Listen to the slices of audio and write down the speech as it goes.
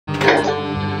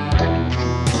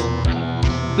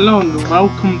Hello and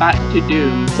welcome back to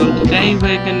Doom. So today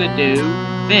we're gonna do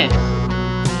this.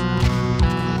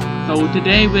 So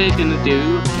today we're gonna do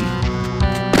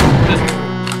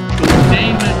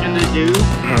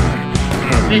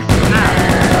this map.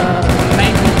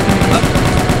 Maybe some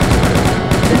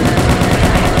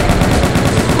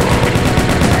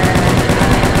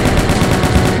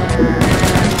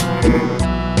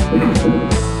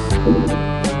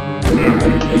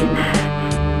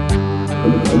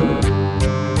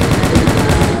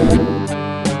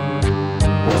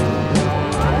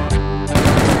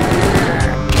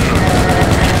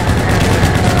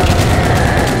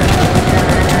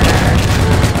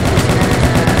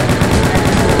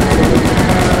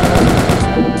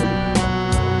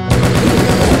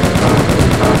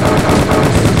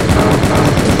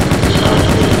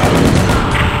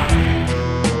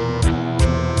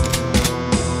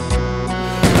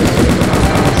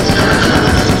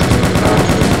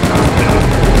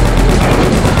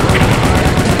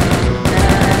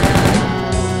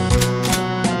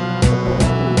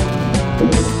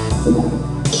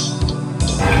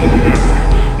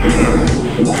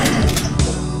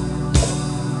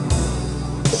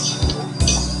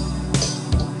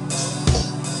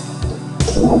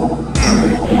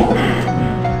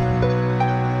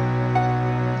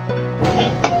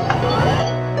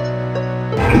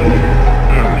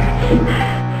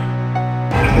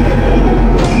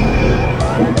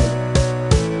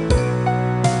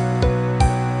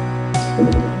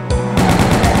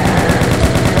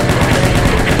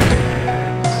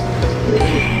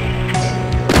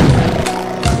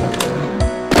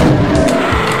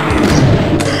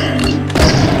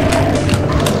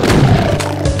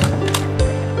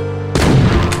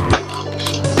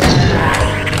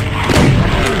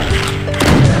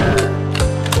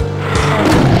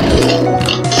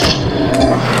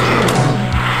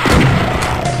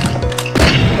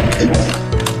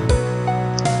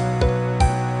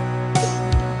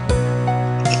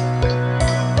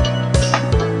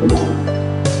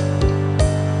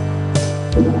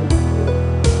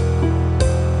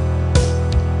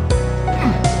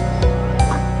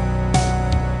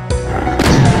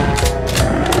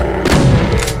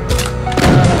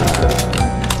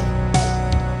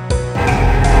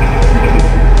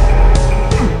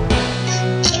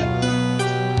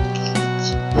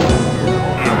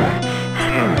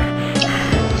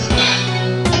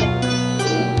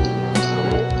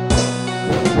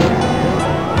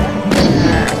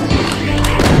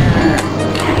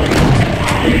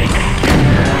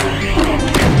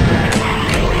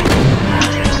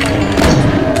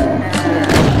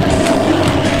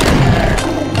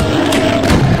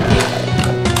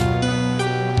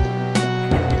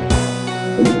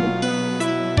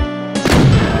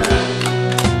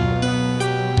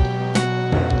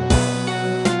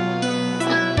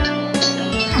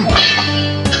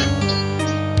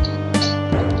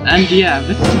And yeah,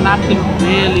 this map is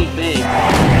really big.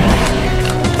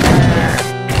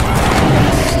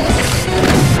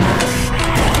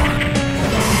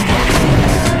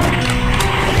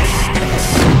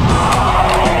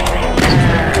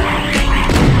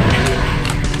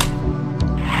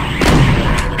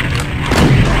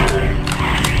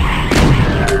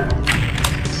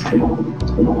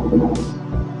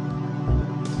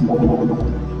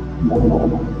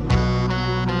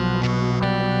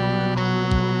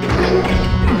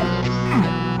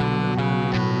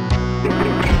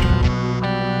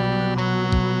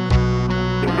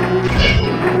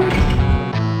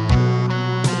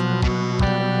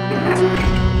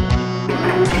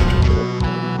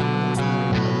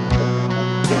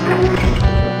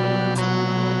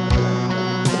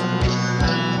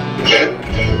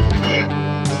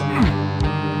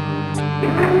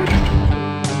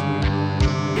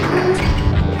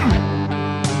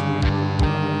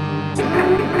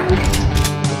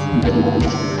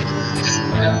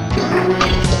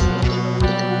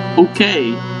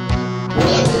 Okay.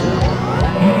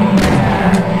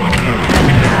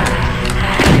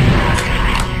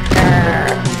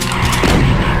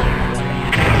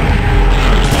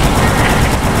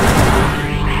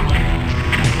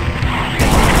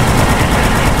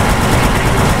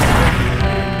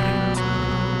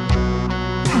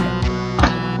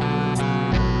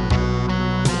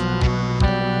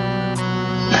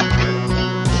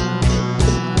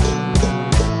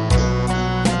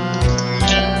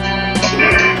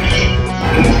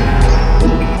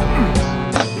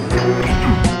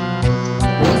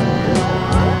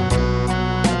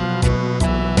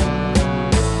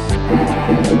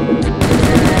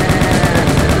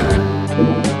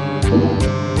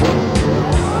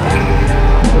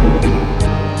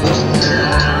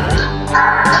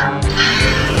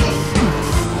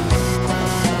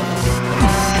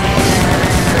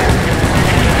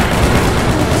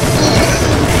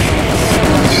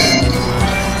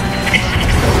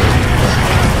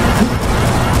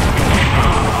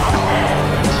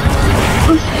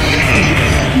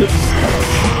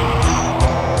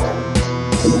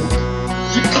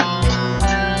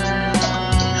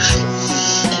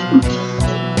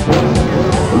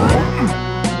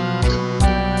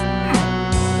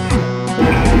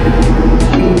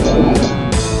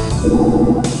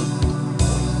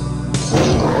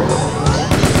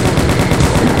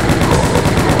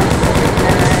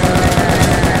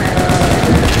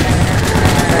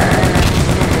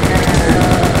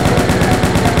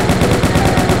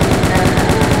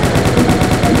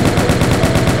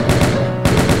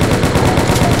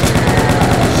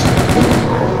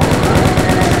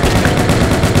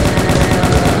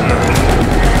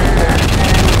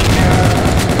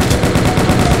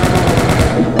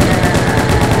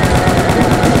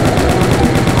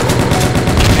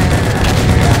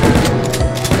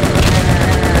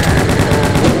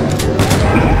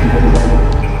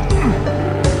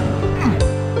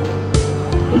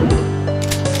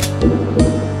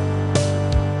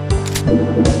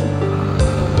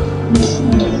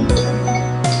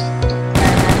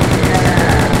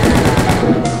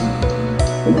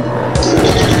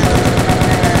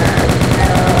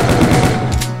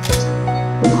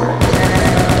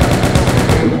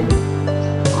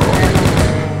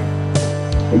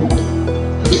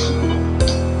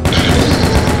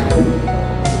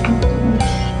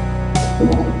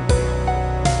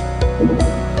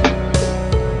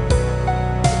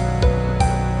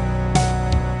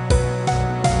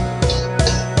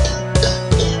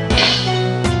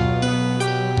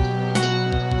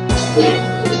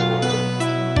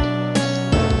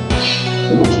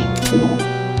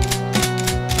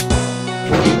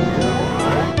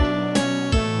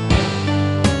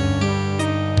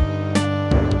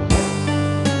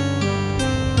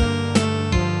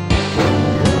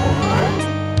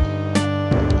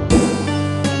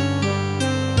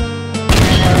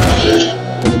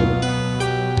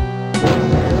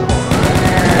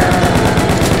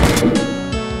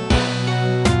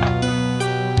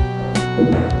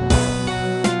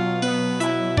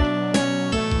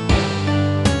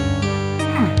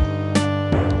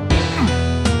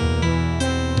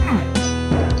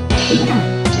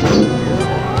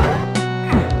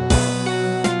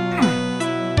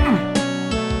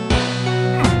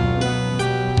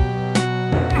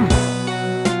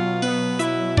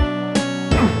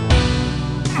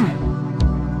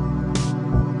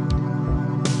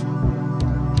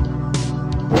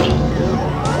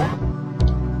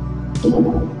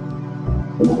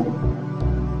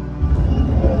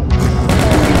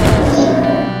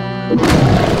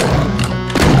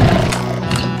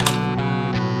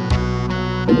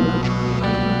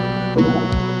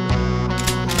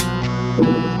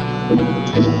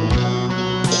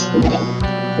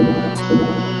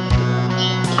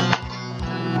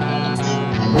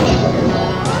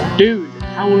 Dude,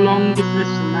 how long is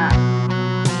this map?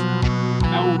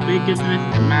 How big is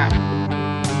this map?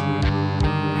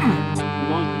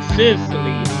 Like,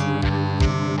 seriously.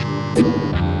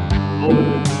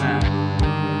 Oh, map.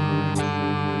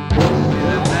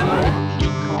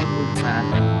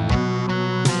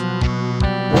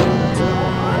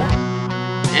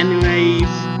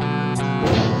 Anyways.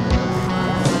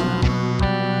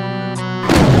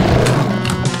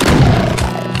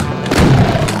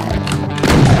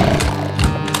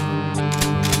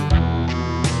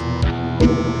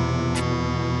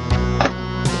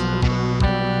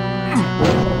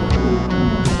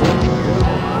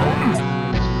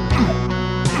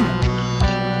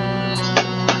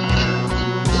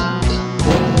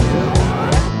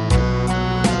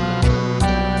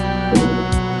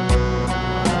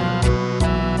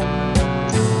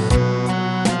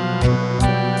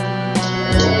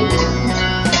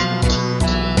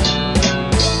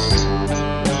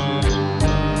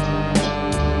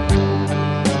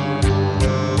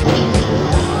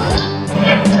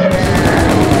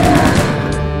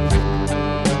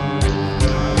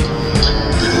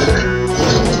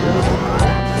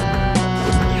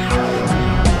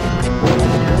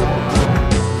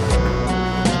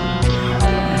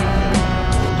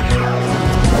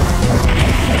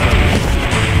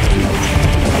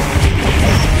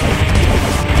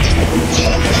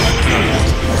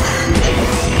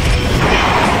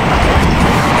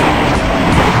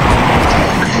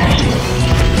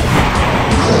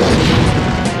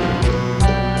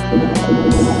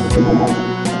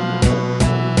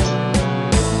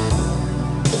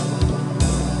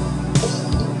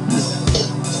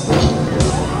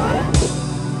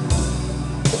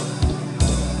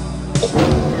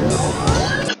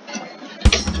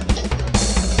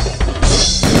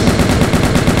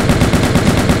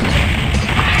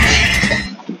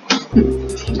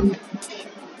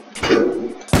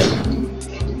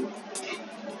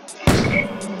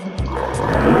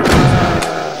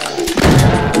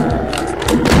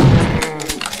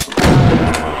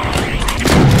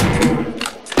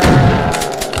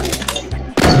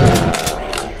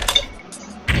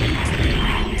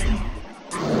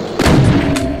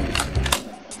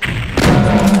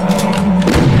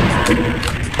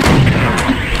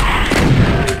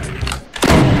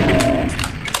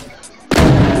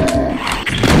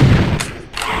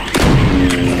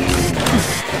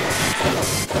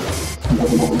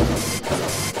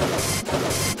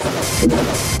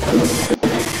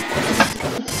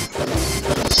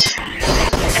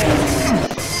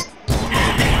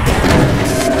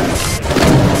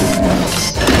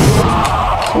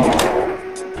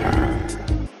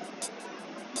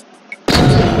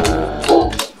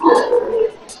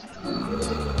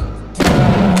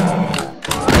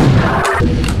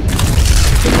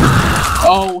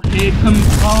 Oh, here comes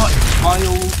Art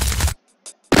Child.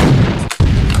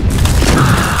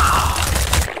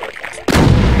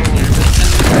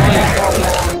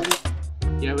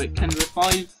 Yeah, it can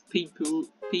revive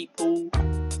people.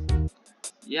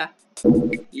 Yeah.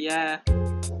 Yeah.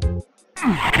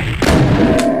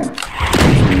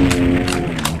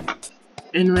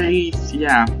 Anyways,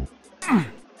 yeah.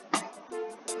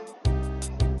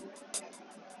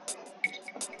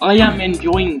 I am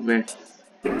enjoying this.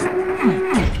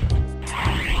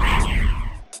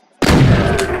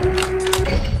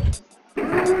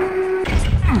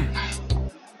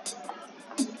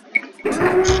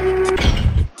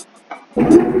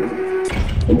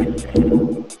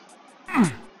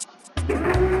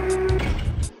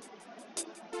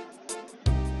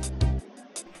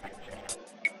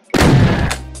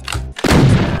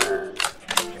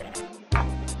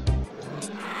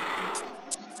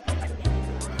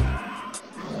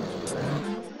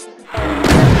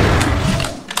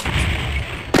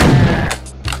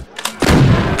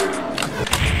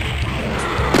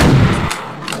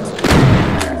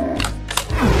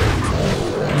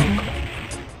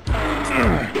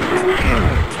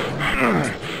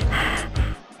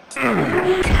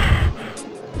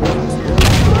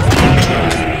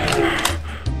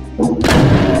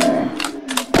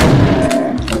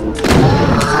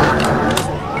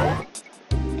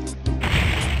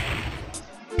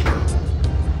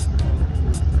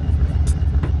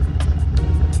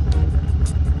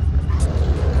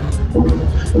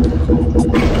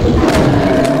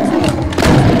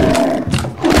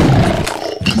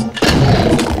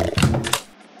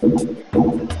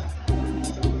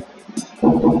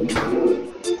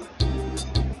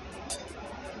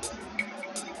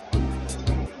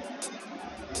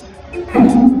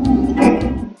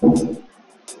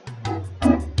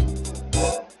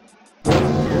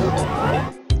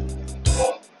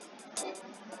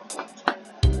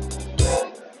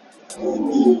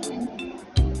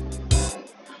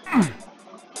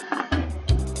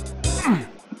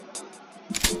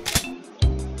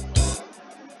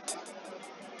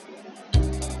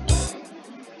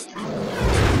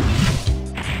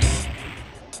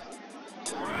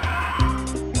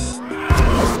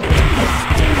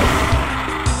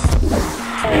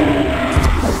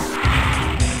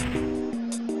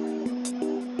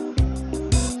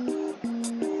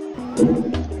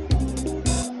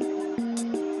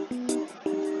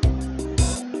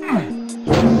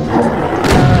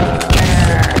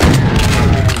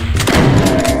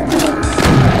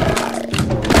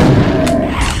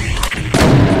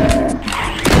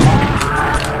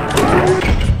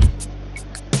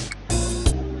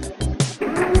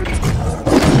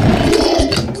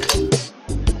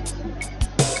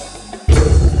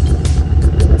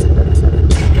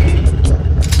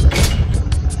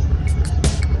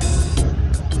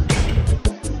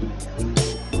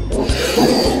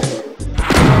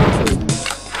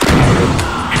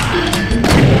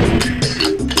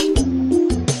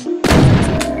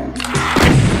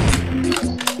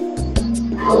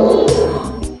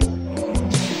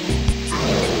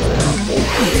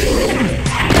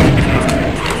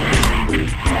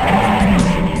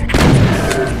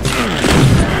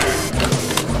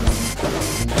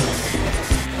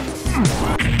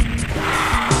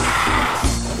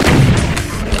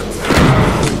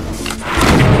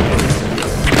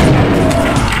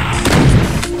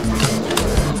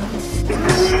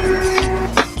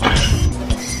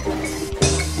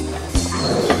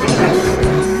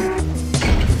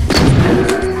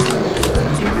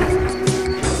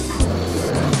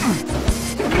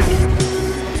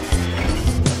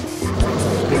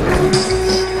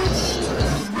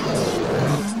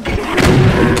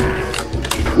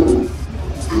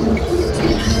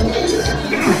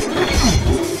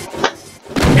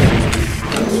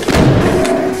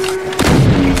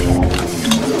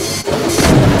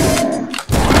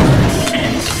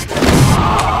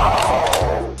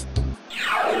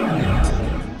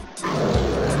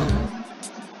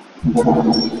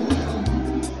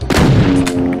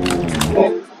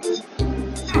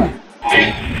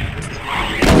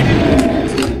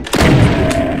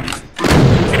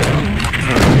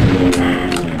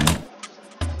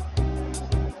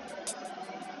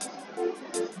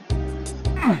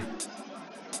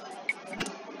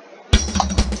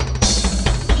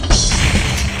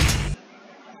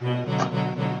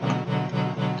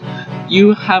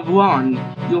 You have won.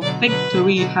 Your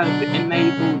victory has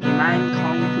enabled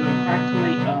mankind to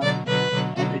evacuate Earth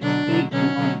of its fleet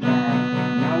nightmare.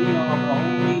 Now you are the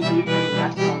only human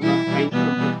left on the face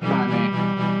of the planet.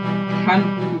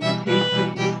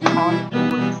 Transmutations can't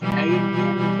always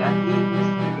aliens and evil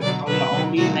spirits are your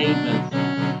only neighbors.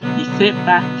 You sit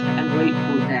back and wait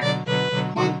for death,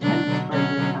 content when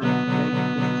you have saved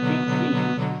the species.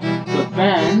 But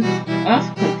then,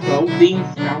 Earth Patrol deems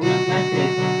stolen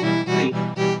methods.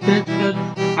 Sensors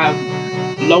have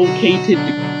located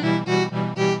the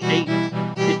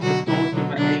source of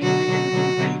an alien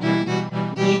invasion.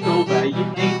 If you go there, you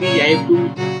may be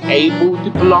able to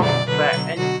block their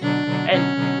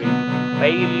entry. The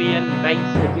alien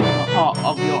base is in the heart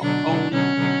of your own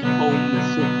home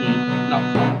city, not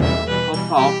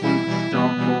far from the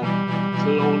starport.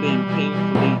 Slowly and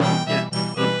painfully to get up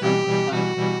and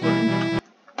return.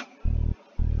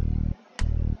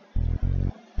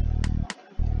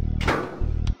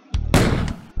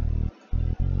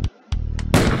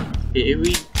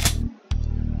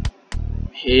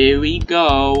 Here we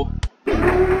go.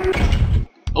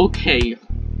 Okay,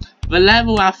 the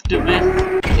level after this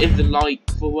is like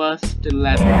the worst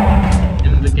level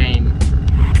in the game.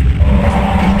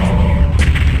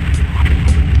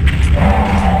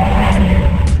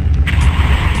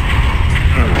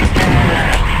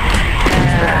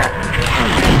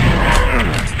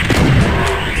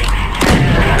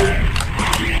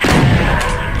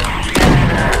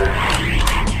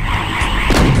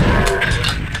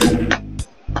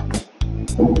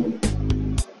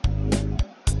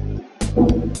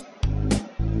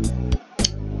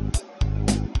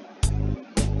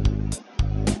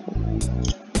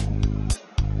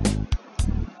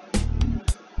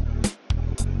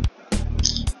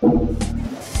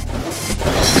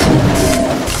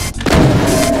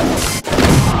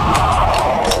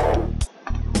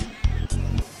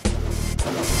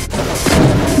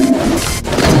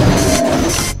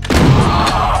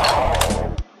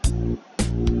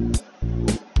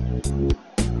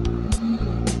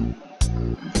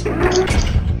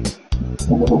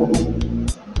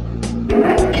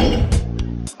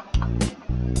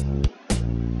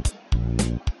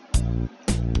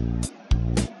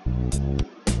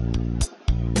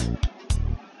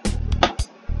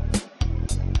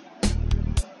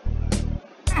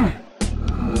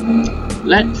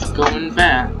 Let's go in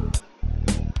there.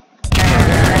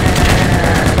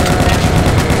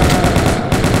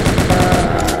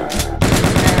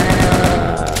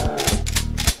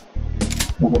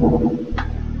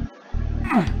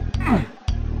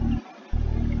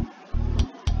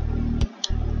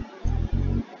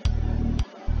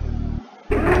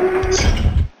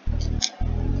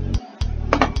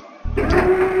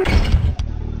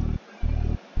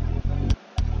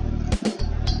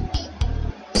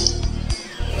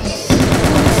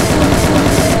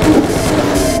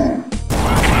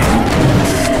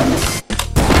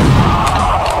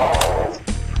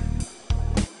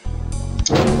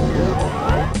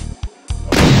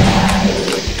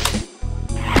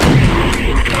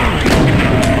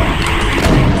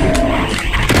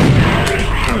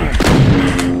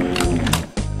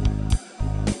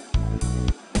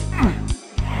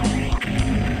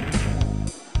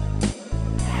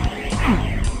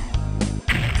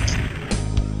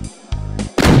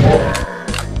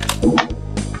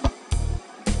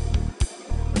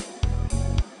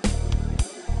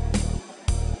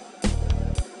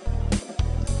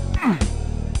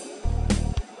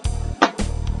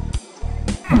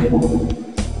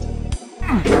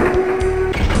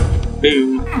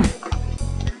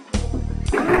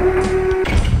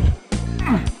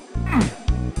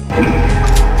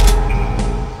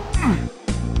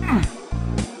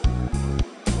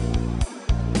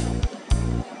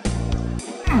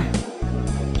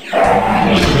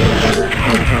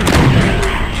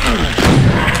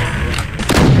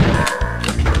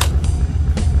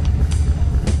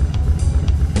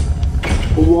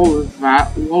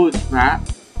 What was that?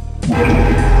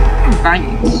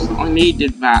 Thanks, I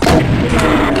needed that.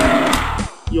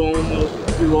 You're almost.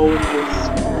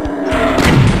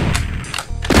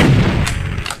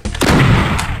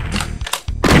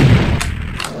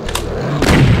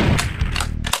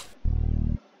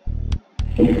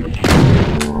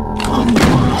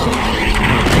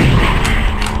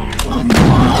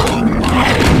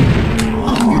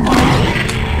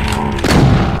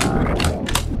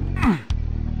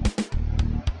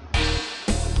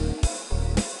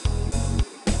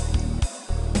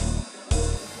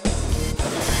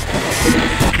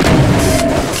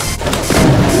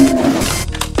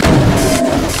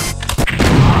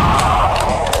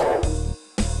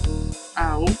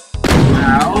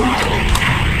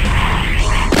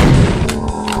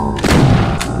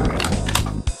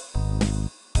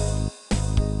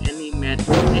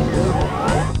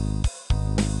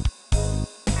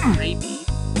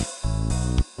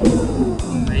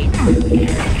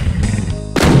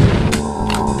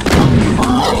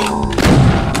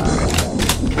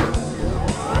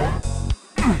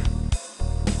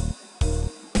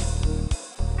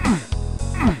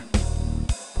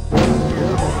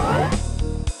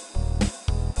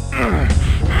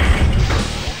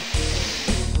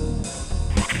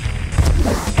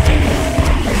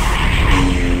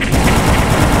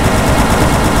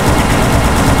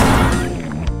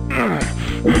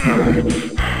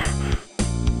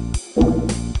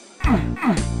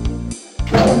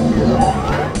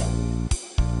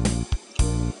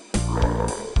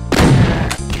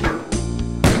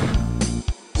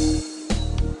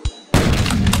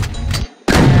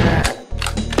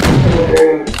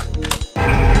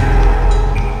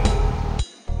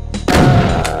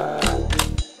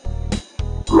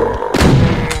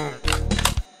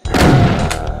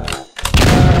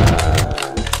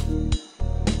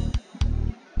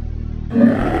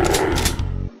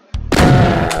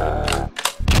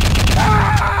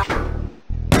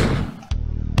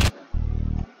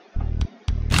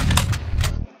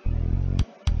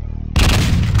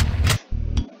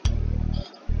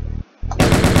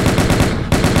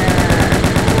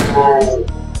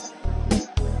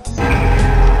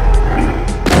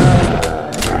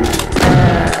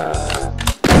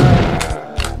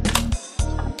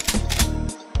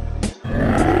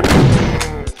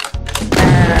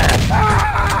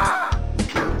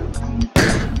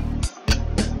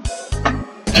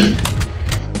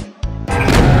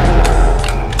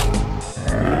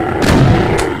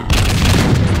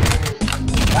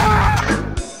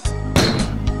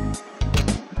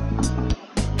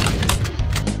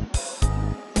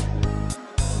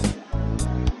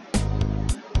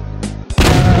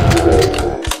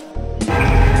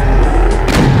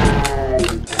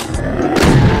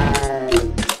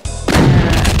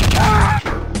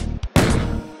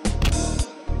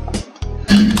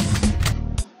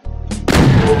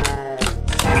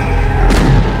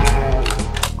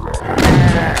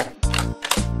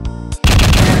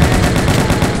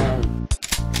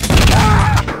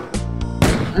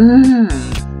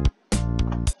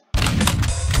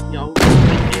 Yo,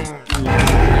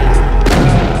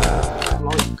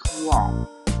 like what?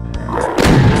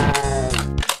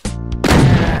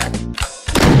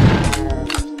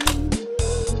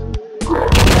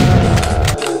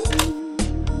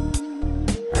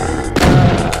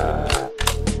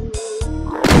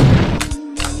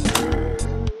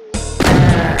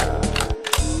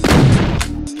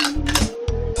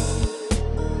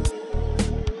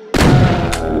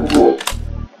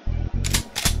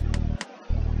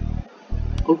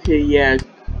 Okay, yeah.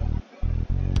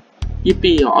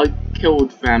 Yippee, I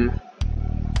killed them.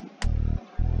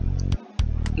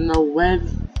 Now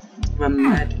where's the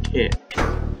medkit?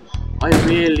 I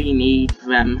really need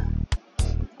them.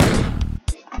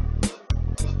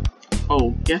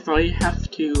 Oh, guess I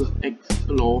have to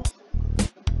explore.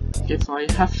 Guess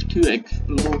I have to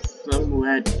explore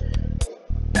somewhere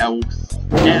else.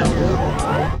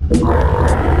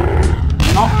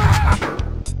 Not.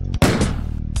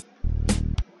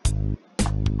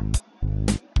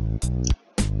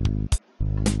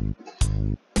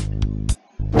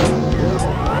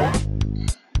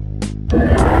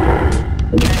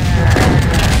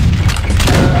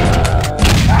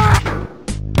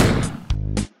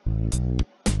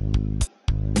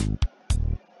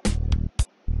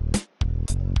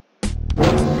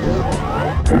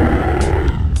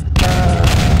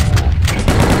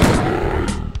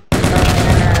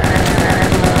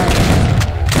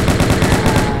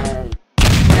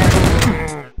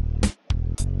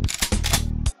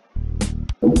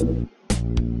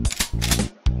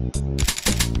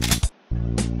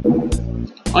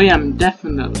 I am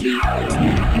definitely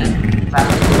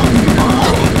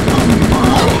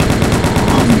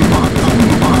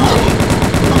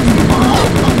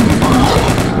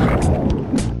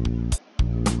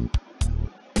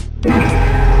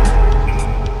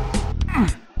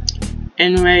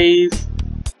anyways,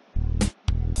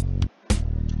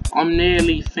 I'm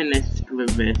nearly finished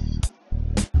with this.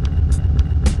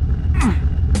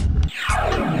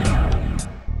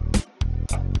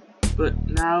 But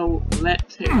now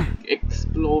let's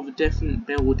explore the different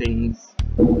buildings.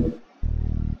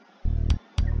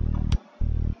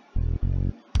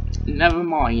 Never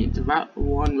mind, that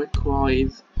one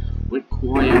requires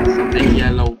a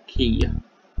yellow key.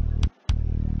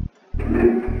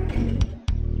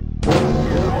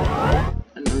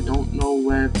 And I don't know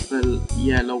where the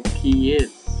yellow key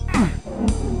is.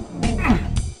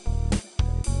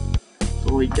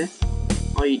 So I guess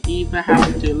I either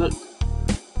have to look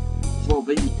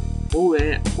for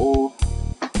it or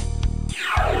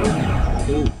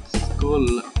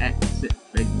skull exit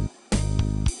thing.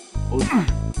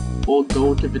 Or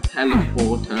go to the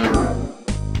teleporter.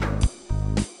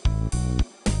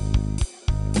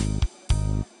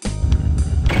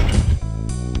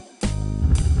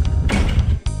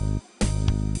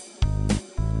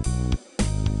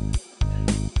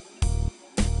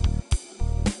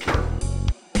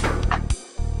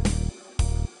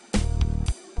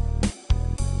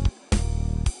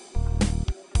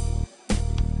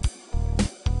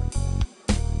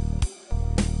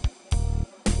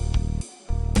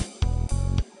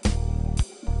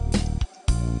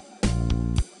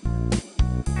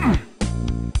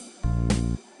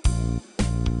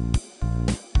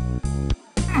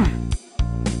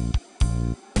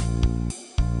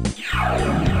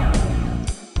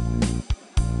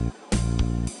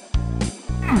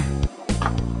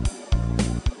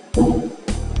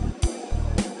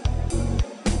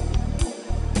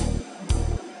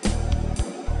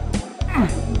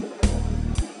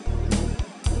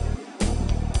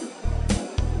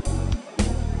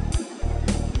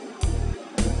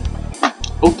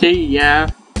 Okay, yeah.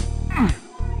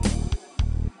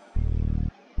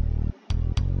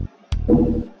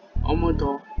 Oh my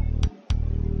god.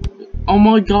 Oh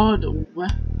my god.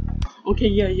 What? Okay,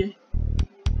 yeah.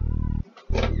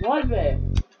 Right there.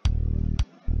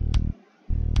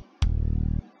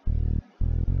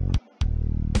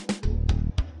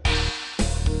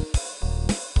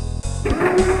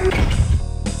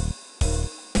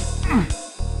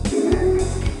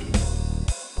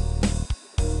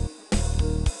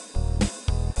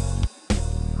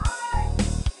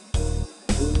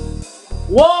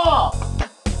 What?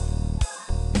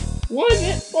 What is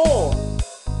it for?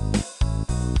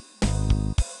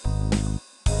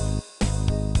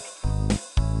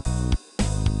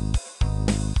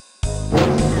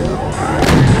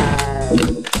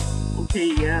 Okay,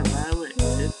 yeah, now it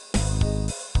is.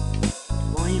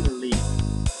 Finally.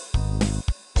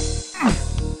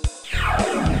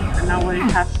 And now I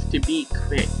have to be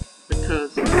quick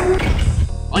because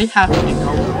I have to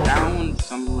go down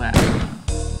somewhere.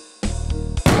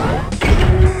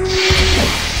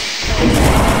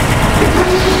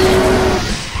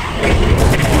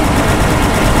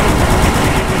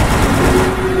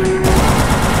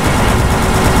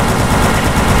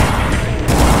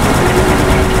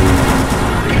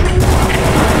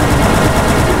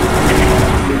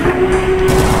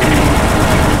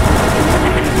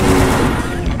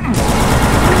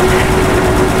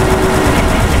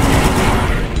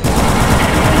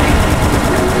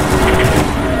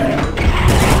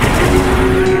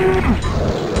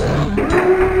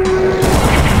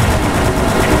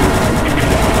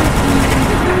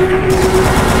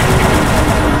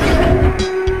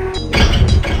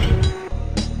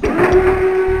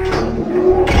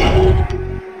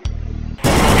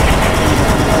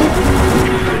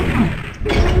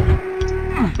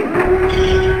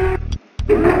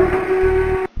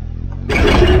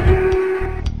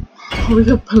 Hurry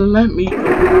up and let me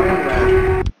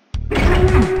go.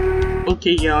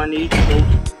 Okay, yeah, I need to go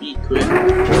be quick.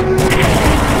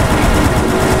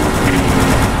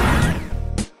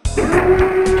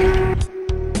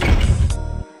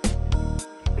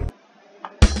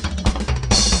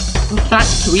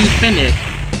 Factory finished.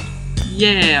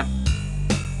 Yeah.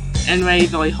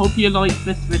 Anyways, I hope you liked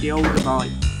this video.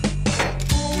 Goodbye.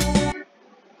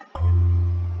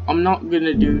 I'm not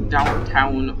gonna do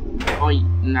downtown right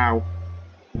now.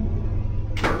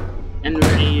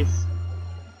 Anyways,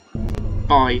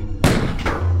 bye.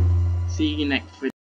 See you next video.